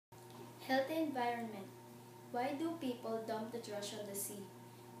Healthy environment. Why do people dump the trash on the sea?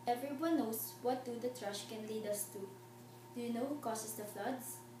 Everyone knows what the trash can lead us to. Do you know who causes the floods?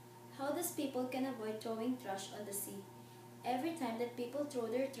 How does people can avoid throwing trash on the sea? Every time that people throw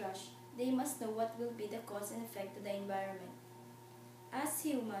their trash, they must know what will be the cause and effect to the environment. As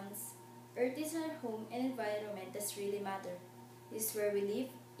humans, Earth is our home and environment does really matter. It is where we live,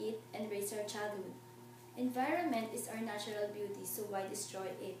 eat, and raise our childhood. Environment is our natural beauty, so why destroy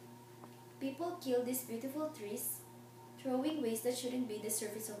it? People kill these beautiful trees, throwing waste that shouldn't be the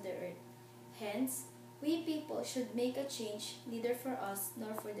surface of the earth. Hence, we people should make a change neither for us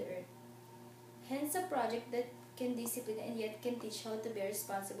nor for the earth. Hence a project that can discipline and yet can teach how to be a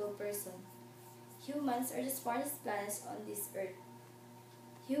responsible person. Humans are the smartest planets on this earth.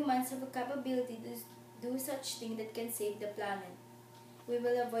 Humans have a capability to do such thing that can save the planet. We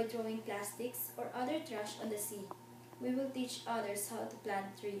will avoid throwing plastics or other trash on the sea. We will teach others how to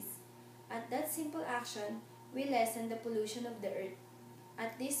plant trees. At that simple action, we lessen the pollution of the earth.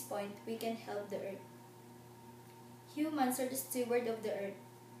 At this point, we can help the earth. Humans are the steward of the earth.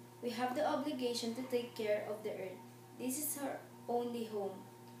 We have the obligation to take care of the earth. This is our only home.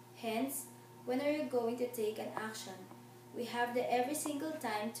 Hence, when are you going to take an action? We have the every single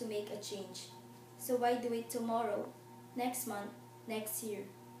time to make a change. So why do it tomorrow, next month, next year?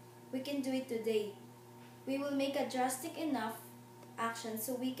 We can do it today. We will make a drastic enough action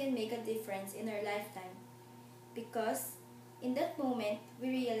so we can make a difference in our lifetime. Because in that moment, we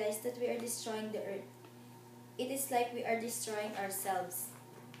realize that we are destroying the earth. It is like we are destroying ourselves.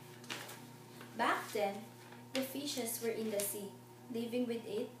 Back then, the fishes were in the sea, living with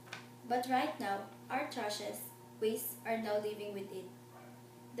it. But right now, our trashes, waste are now living with it.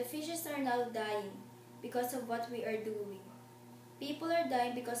 The fishes are now dying because of what we are doing. People are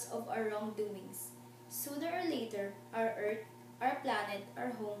dying because of our wrongdoings. Sooner or later, our earth, our planet, our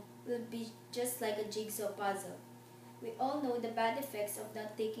home will be just like a jigsaw puzzle. We all know the bad effects of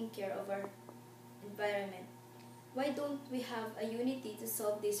not taking care of our environment. Why don't we have a unity to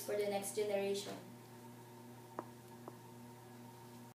solve this for the next generation?